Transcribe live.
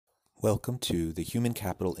Welcome to the Human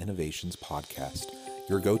Capital Innovations Podcast,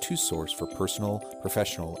 your go-to source for personal,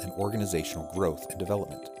 professional, and organizational growth and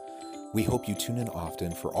development. We hope you tune in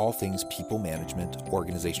often for all things people management,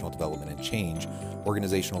 organizational development and change,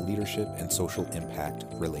 organizational leadership, and social impact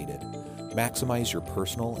related. Maximize your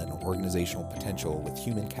personal and organizational potential with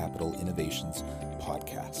Human Capital Innovations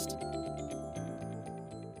Podcast.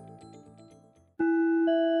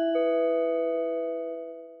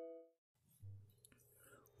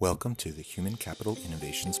 Welcome to the Human Capital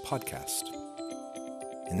Innovations Podcast.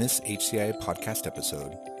 In this HCI Podcast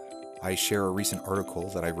episode, I share a recent article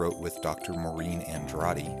that I wrote with Dr. Maureen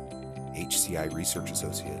Andrade, HCI Research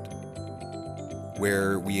Associate,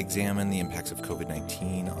 where we examine the impacts of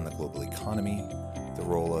COVID-19 on the global economy, the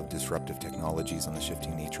role of disruptive technologies on the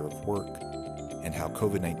shifting nature of work, and how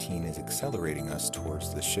COVID-19 is accelerating us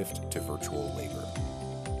towards the shift to virtual labor.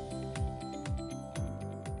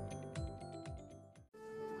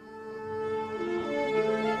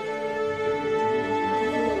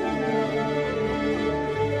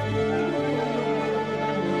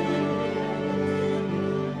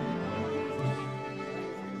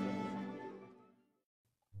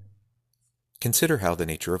 Consider how the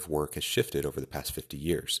nature of work has shifted over the past 50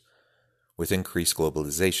 years. With increased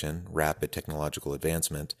globalization, rapid technological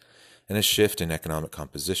advancement, and a shift in economic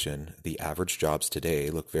composition, the average jobs today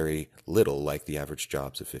look very little like the average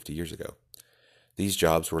jobs of 50 years ago. These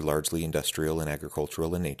jobs were largely industrial and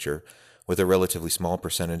agricultural in nature, with a relatively small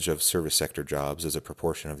percentage of service sector jobs as a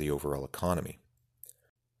proportion of the overall economy.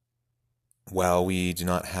 While we do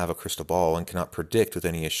not have a crystal ball and cannot predict with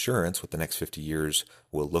any assurance what the next 50 years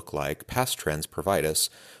will look like, past trends provide us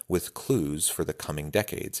with clues for the coming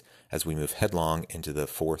decades as we move headlong into the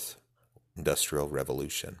fourth industrial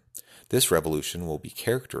revolution. This revolution will be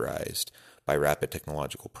characterized by rapid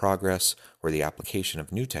technological progress, where the application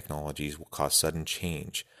of new technologies will cause sudden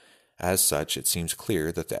change. As such, it seems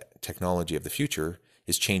clear that the technology of the future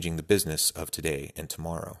is changing the business of today and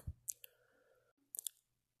tomorrow.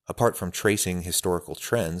 Apart from tracing historical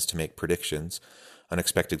trends to make predictions,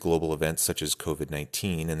 unexpected global events such as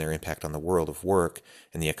COVID-19 and their impact on the world of work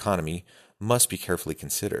and the economy must be carefully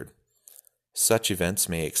considered. Such events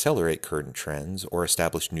may accelerate current trends or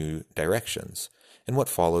establish new directions. In what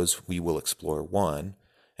follows, we will explore 1.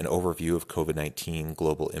 An overview of COVID-19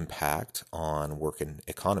 global impact on work and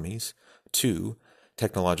economies. 2.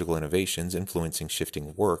 Technological innovations influencing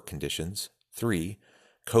shifting work conditions. 3.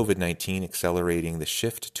 COVID-19 accelerating the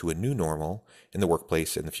shift to a new normal in the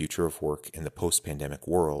workplace and the future of work in the post-pandemic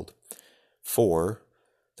world. 4.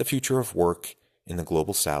 The future of work in the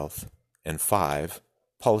global south. And 5.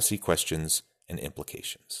 Policy questions and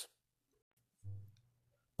implications.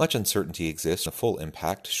 Much uncertainty exists on the full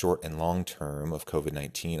impact, short and long term, of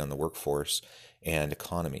COVID-19 on the workforce and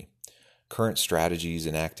economy. Current strategies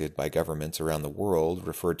enacted by governments around the world,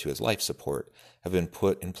 referred to as life support, have been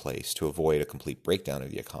put in place to avoid a complete breakdown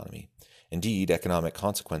of the economy. Indeed, economic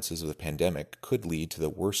consequences of the pandemic could lead to the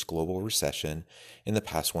worst global recession in the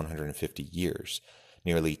past 150 years.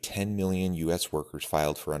 Nearly 10 million U.S. workers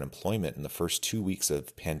filed for unemployment in the first 2 weeks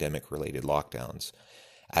of pandemic-related lockdowns.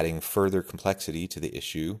 Adding further complexity to the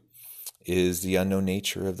issue is the unknown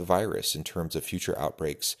nature of the virus in terms of future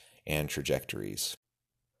outbreaks and trajectories.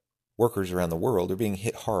 Workers around the world are being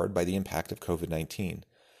hit hard by the impact of COVID-19.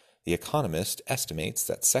 The Economist estimates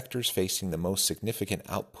that sectors facing the most significant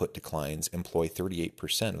output declines employ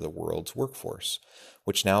 38% of the world's workforce,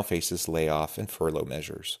 which now faces layoff and furlough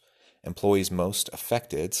measures. Employees most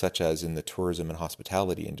affected, such as in the tourism and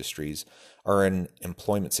hospitality industries, are in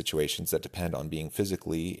employment situations that depend on being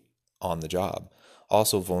physically on the job.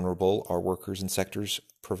 Also vulnerable are workers in sectors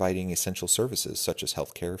providing essential services such as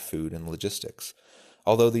healthcare, food, and logistics.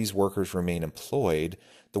 Although these workers remain employed,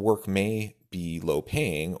 the work may be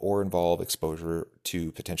low-paying or involve exposure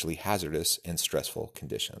to potentially hazardous and stressful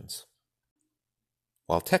conditions.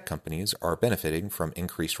 While tech companies are benefiting from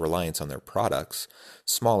increased reliance on their products,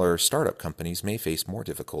 smaller startup companies may face more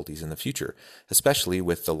difficulties in the future, especially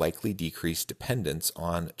with the likely decreased dependence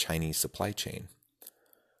on Chinese supply chain.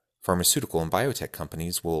 Pharmaceutical and biotech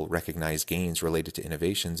companies will recognize gains related to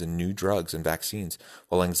innovations in new drugs and vaccines,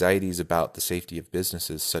 while anxieties about the safety of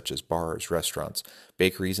businesses such as bars, restaurants,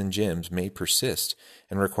 bakeries, and gyms may persist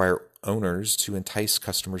and require owners to entice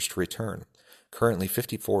customers to return. Currently,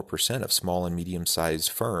 54% of small and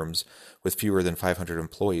medium-sized firms with fewer than 500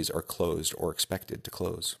 employees are closed or expected to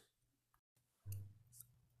close.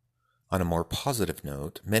 On a more positive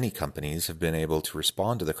note, many companies have been able to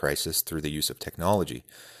respond to the crisis through the use of technology,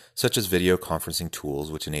 such as video conferencing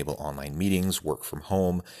tools which enable online meetings, work from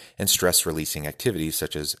home, and stress-releasing activities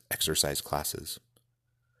such as exercise classes.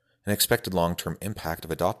 An expected long-term impact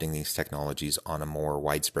of adopting these technologies on a more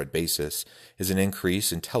widespread basis is an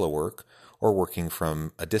increase in telework or working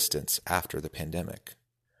from a distance after the pandemic.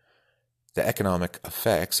 The economic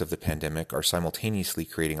effects of the pandemic are simultaneously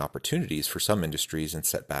creating opportunities for some industries and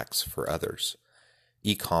setbacks for others.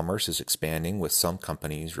 E-commerce is expanding, with some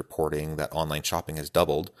companies reporting that online shopping has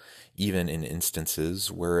doubled, even in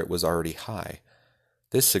instances where it was already high.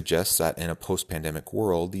 This suggests that in a post-pandemic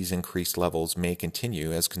world, these increased levels may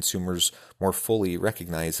continue as consumers more fully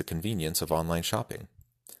recognize the convenience of online shopping.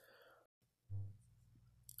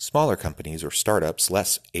 Smaller companies or startups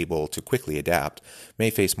less able to quickly adapt may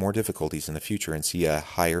face more difficulties in the future and see a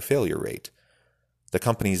higher failure rate. The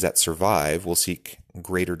companies that survive will seek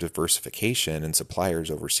greater diversification in suppliers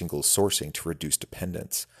over single sourcing to reduce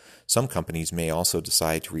dependence. Some companies may also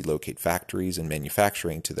decide to relocate factories and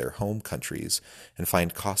manufacturing to their home countries and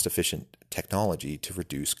find cost-efficient technology to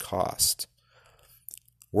reduce cost.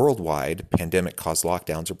 Worldwide, pandemic-caused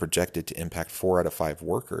lockdowns are projected to impact 4 out of 5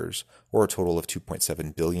 workers, or a total of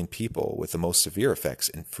 2.7 billion people, with the most severe effects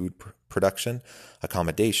in food production,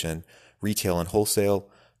 accommodation, retail and wholesale,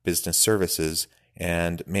 business services,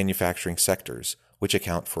 and manufacturing sectors, which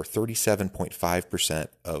account for 37.5%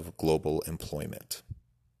 of global employment.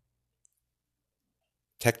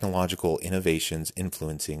 Technological innovations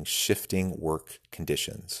influencing shifting work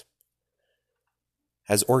conditions.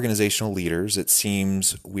 As organizational leaders, it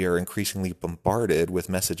seems we are increasingly bombarded with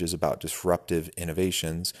messages about disruptive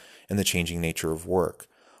innovations and the changing nature of work.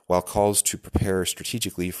 While calls to prepare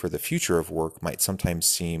strategically for the future of work might sometimes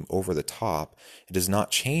seem over the top, it does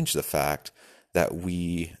not change the fact that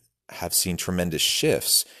we have seen tremendous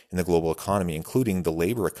shifts in the global economy, including the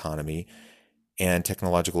labor economy and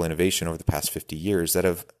technological innovation over the past 50 years that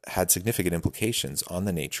have had significant implications on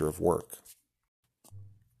the nature of work.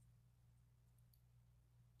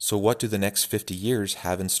 So what do the next 50 years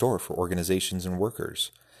have in store for organizations and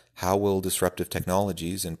workers? How will disruptive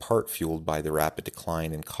technologies, in part fueled by the rapid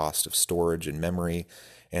decline in cost of storage and memory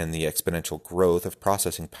and the exponential growth of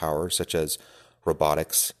processing power such as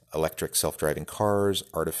robotics, electric self-driving cars,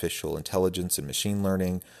 artificial intelligence and machine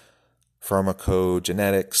learning,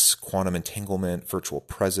 pharmacogenetics, quantum entanglement, virtual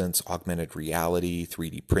presence, augmented reality,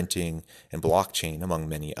 3D printing, and blockchain, among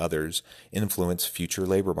many others, influence future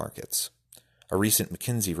labor markets? A recent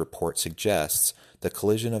McKinsey report suggests the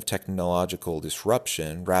collision of technological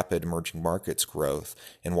disruption, rapid emerging markets growth,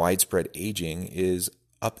 and widespread aging is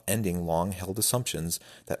upending long-held assumptions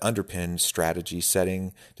that underpin strategy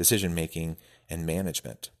setting, decision-making, and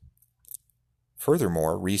management.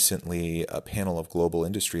 Furthermore, recently a panel of global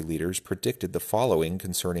industry leaders predicted the following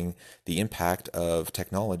concerning the impact of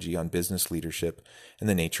technology on business leadership and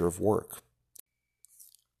the nature of work.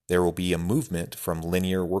 There will be a movement from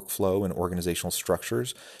linear workflow and organizational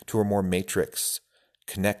structures to a more matrix,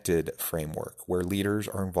 connected framework where leaders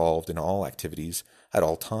are involved in all activities at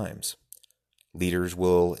all times. Leaders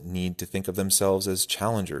will need to think of themselves as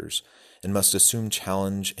challengers and must assume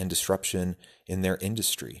challenge and disruption in their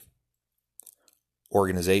industry,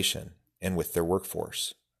 organization, and with their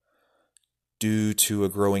workforce. Due to a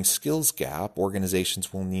growing skills gap,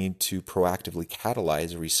 organizations will need to proactively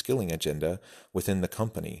catalyze a reskilling agenda within the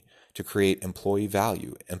company to create employee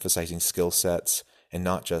value, emphasizing skill sets and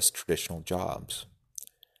not just traditional jobs.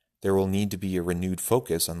 There will need to be a renewed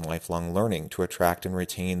focus on lifelong learning to attract and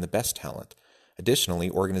retain the best talent.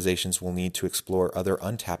 Additionally, organizations will need to explore other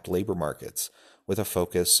untapped labor markets with a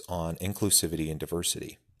focus on inclusivity and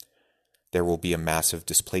diversity. There will be a massive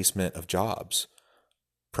displacement of jobs.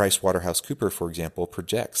 PricewaterhouseCoopers, for example,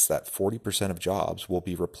 projects that 40% of jobs will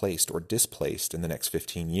be replaced or displaced in the next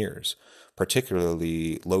 15 years,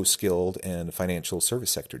 particularly low-skilled and financial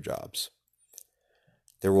service sector jobs.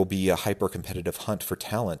 There will be a hyper-competitive hunt for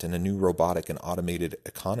talent in a new robotic and automated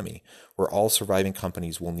economy where all surviving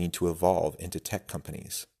companies will need to evolve into tech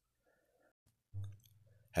companies.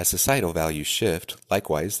 As societal values shift,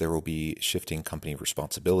 likewise, there will be shifting company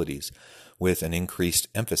responsibilities, with an increased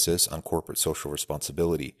emphasis on corporate social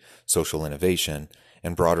responsibility, social innovation,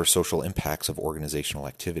 and broader social impacts of organizational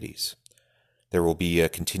activities. There will be a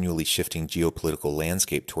continually shifting geopolitical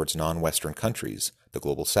landscape towards non-Western countries, the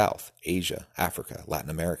Global South, Asia, Africa, Latin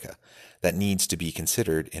America, that needs to be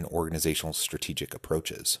considered in organizational strategic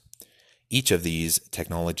approaches. Each of these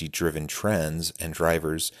technology-driven trends and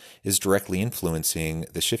drivers is directly influencing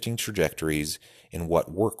the shifting trajectories in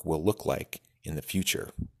what work will look like in the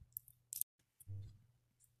future.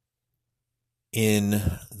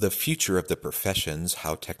 In The Future of the Professions,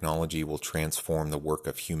 How Technology Will Transform the Work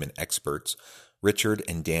of Human Experts, Richard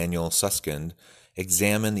and Daniel Susskind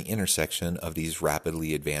examine the intersection of these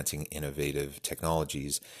rapidly advancing innovative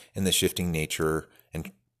technologies and the shifting nature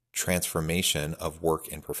and transformation of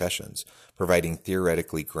work and professions, providing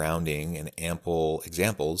theoretically grounding and ample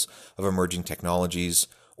examples of emerging technologies,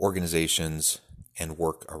 organizations, and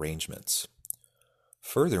work arrangements.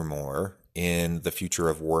 Furthermore, in The Future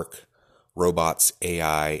of Work, Robots,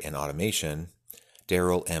 AI, and Automation,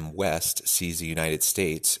 Darrell M. West sees the United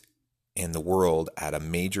States and the world at a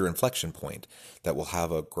major inflection point that will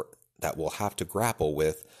have to grapple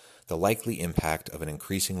with the likely impact of an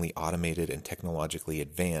increasingly automated and technologically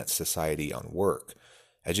advanced society on work,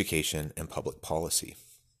 education, and public policy.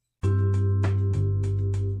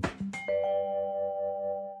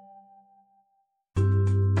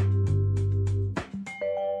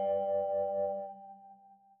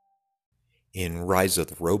 In Rise of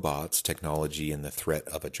the Robots, Technology and the Threat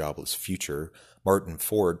of a Jobless Future, Martin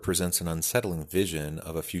Ford presents an unsettling vision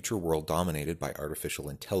of a future world dominated by artificial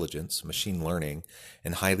intelligence, machine learning,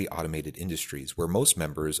 and highly automated industries, where most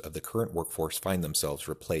members of the current workforce find themselves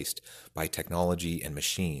replaced by technology and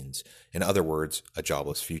machines. In other words, a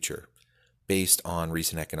jobless future. Based on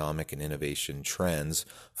recent economic and innovation trends,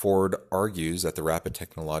 Ford argues that the rapid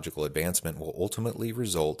technological advancement will ultimately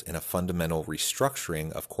result in a fundamental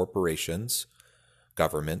restructuring of corporations,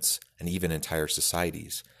 governments, and even entire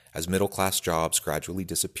societies. As middle-class jobs gradually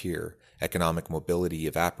disappear, economic mobility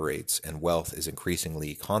evaporates, and wealth is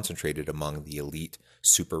increasingly concentrated among the elite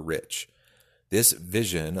super-rich. This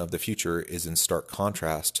vision of the future is in stark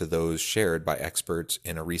contrast to those shared by experts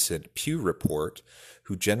in a recent Pew report,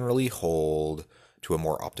 who generally hold to a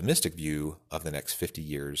more optimistic view of the next 50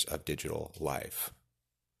 years of digital life.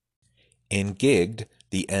 In Gigged,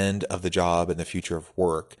 The End of the Job and the Future of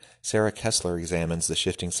Work, Sarah Kessler examines the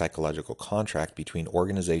shifting psychological contract between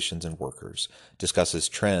organizations and workers, discusses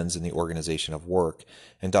trends in the organization of work,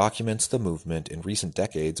 and documents the movement in recent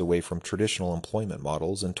decades away from traditional employment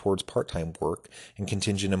models and towards part-time work and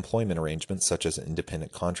contingent employment arrangements such as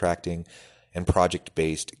independent contracting and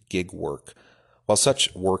project-based gig work. While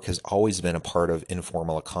such work has always been a part of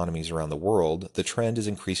informal economies around the world, the trend is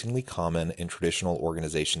increasingly common in traditional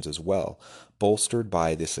organizations as well, bolstered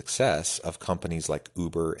by the success of companies like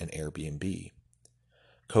Uber and Airbnb.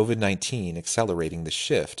 COVID-19 accelerating the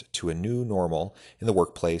shift to a new normal in the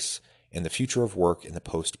workplace and the future of work in the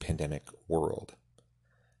post-pandemic world.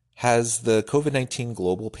 Has the COVID-19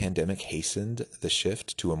 global pandemic hastened the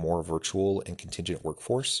shift to a more virtual and contingent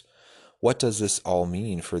workforce? What does this all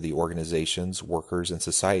mean for the organizations, workers, and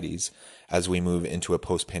societies as we move into a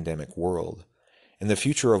post-pandemic world? In the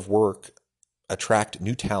future of work, attract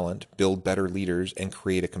new talent, build better leaders, and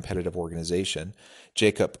create a competitive organization,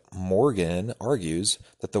 Jacob Morgan argues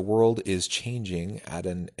that the world is changing at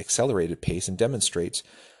an accelerated pace and demonstrates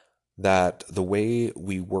that the way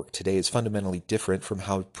we work today is fundamentally different from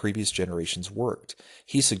how previous generations worked.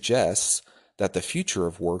 He suggests that the future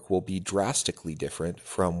of work will be drastically different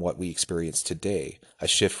from what we experience today, a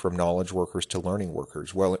shift from knowledge workers to learning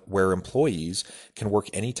workers, where employees can work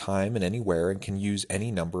anytime and anywhere and can use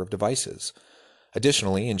any number of devices.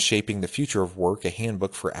 Additionally, in shaping the future of work, a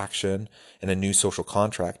handbook for action and a new social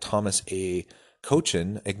contract, Thomas A.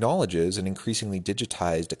 Cochin acknowledges an increasingly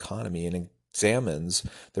digitized economy and examines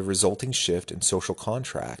the resulting shift in social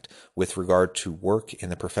contract with regard to work in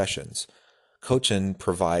the professions. Cochin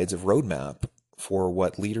provides a roadmap for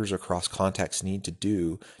what leaders across contexts need to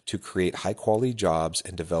do to create high-quality jobs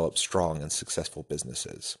and develop strong and successful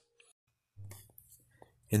businesses.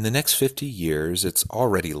 In the next 50 years, it's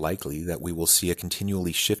already likely that we will see a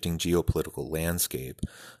continually shifting geopolitical landscape,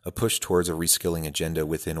 a push towards a reskilling agenda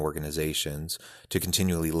within organizations to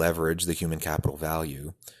continually leverage the human capital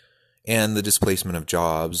value, and the displacement of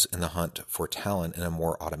jobs and the hunt for talent in a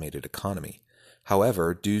more automated economy.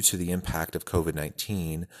 However, due to the impact of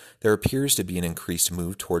COVID-19, there appears to be an increased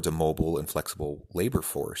move towards a mobile and flexible labor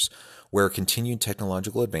force, where continued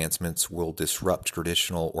technological advancements will disrupt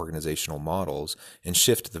traditional organizational models and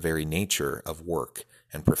shift the very nature of work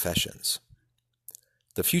and professions.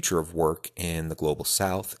 The future of work in the Global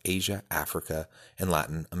South, Asia, Africa, and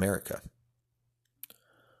Latin America.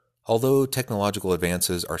 Although technological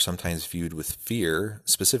advances are sometimes viewed with fear,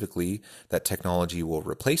 specifically that technology will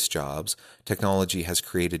replace jobs, technology has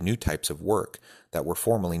created new types of work that were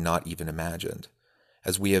formerly not even imagined.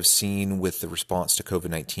 As we have seen with the response to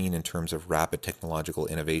COVID-19 in terms of rapid technological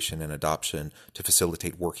innovation and adoption to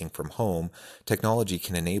facilitate working from home, technology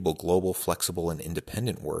can enable global, flexible, and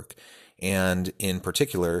independent work, and in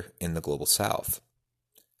particular in the Global South.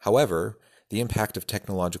 However, the impact of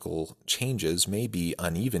technological changes may be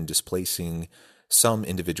uneven, displacing some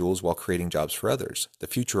individuals while creating jobs for others. The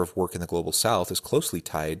future of work in the Global South is closely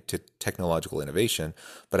tied to technological innovation,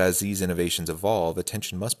 but as these innovations evolve,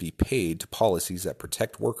 attention must be paid to policies that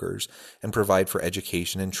protect workers and provide for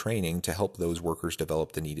education and training to help those workers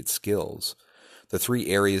develop the needed skills. The three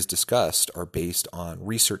areas discussed are based on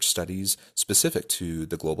research studies specific to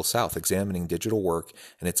the Global South, examining digital work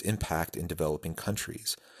and its impact in developing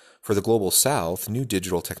countries. For the Global South, new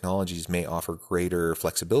digital technologies may offer greater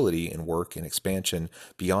flexibility in work and expansion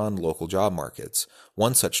beyond local job markets.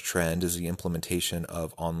 One such trend is the implementation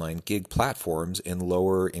of online gig platforms in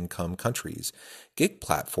lower-income countries. Gig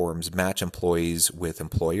platforms match employees with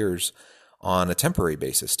employers on a temporary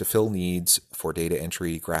basis to fill needs for data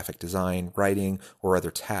entry, graphic design, writing, or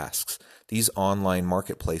other tasks. These online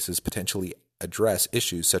marketplaces potentially address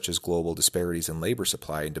issues such as global disparities in labor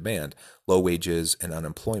supply and demand, low wages and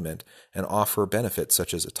unemployment, and offer benefits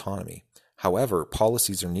such as autonomy. However,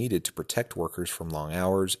 policies are needed to protect workers from long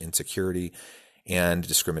hours, insecurity, and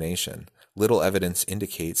discrimination. Little evidence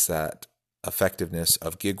indicates that effectiveness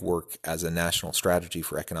of gig work as a national strategy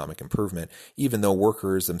for economic improvement, even though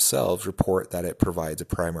workers themselves report that it provides a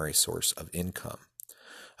primary source of income.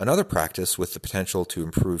 Another practice with the potential to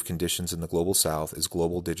improve conditions in the Global South is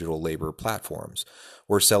global digital labor platforms,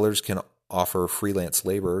 where sellers can offer freelance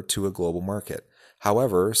labor to a global market.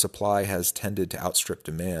 However, supply has tended to outstrip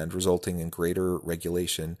demand, resulting in greater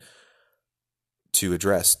regulation to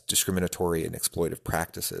address discriminatory and exploitive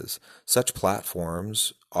practices. Such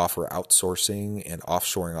platforms offer outsourcing and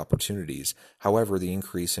offshoring opportunities. However, the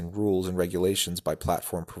increase in rules and regulations by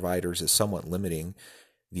platform providers is somewhat limiting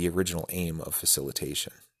the original aim of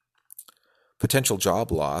facilitation. Potential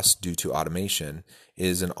job loss due to automation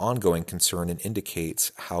is an ongoing concern and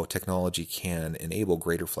indicates how technology can enable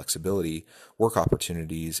greater flexibility, work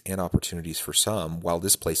opportunities, and opportunities for some while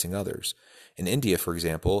displacing others. In India, for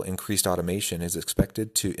example, increased automation is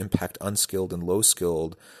expected to impact unskilled and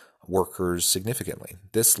low-skilled workers significantly.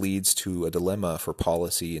 This leads to a dilemma for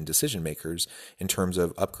policy and decision makers in terms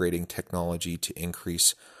of upgrading technology to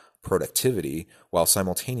increase productivity while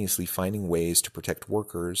simultaneously finding ways to protect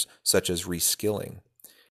workers, such as reskilling.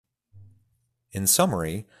 In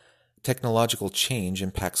summary, technological change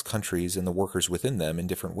impacts countries and the workers within them in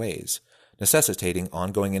different ways, necessitating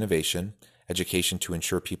ongoing innovation, education to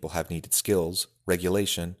ensure people have needed skills,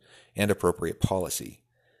 regulation, and appropriate policy.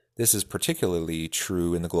 This is particularly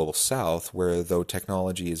true in the Global South, where though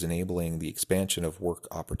technology is enabling the expansion of work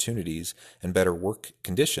opportunities and better work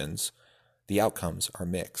conditions, the outcomes are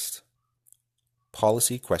mixed.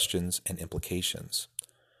 Policy questions and implications.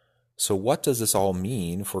 So what does this all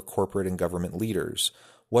mean for corporate and government leaders?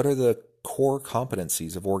 What are the core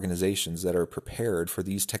competencies of organizations that are prepared for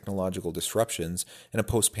these technological disruptions in a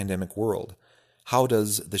post-pandemic world? How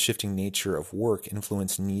does the shifting nature of work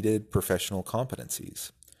influence needed professional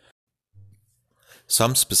competencies?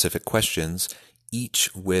 Some specific questions,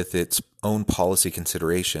 each with its own policy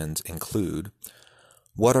considerations, include: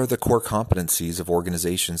 what are the core competencies of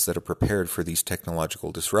organizations that are prepared for these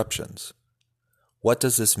technological disruptions? What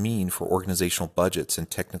does this mean for organizational budgets and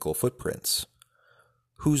technical footprints?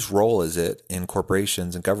 Whose role is it in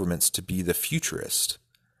corporations and governments to be the futurist?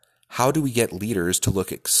 How do we get leaders to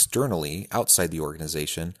look externally outside the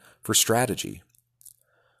organization for strategy?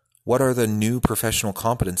 What are the new professional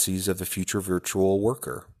competencies of the future virtual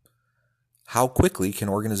worker? How quickly can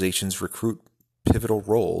organizations recruit pivotal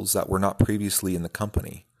roles that were not previously in the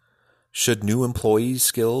company? Should new employees'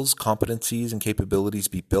 skills, competencies, and capabilities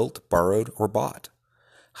be built, borrowed, or bought?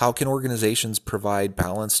 How can organizations provide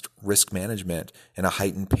balanced risk management and a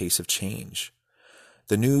heightened pace of change?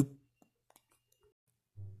 The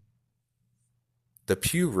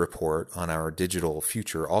Pew report on our digital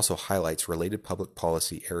future also highlights related public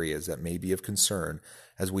policy areas that may be of concern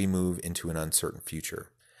as we move into an uncertain future.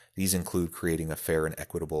 These include creating a fair and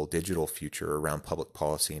equitable digital future around public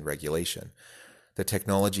policy and regulation, the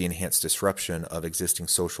technology-enhanced disruption of existing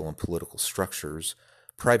social and political structures,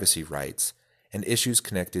 privacy rights, and issues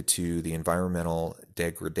connected to the environmental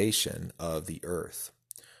degradation of the earth.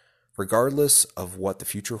 Regardless of what the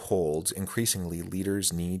future holds, increasingly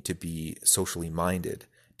leaders need to be socially minded,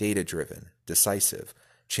 data-driven, decisive,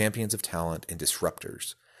 champions of talent, and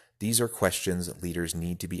disruptors. These are questions leaders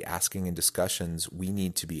need to be asking and discussions we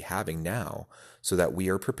need to be having now so that we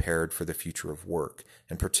are prepared for the future of work,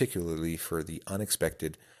 and particularly for the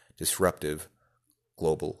unexpected, disruptive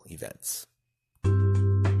global events.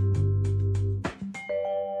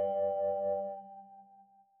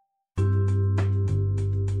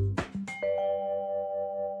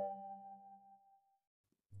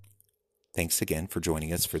 Thanks again for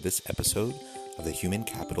joining us for this episode of the Human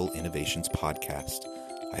Capital Innovations Podcast.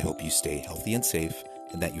 I hope you stay healthy and safe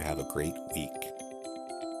and that you have a great week.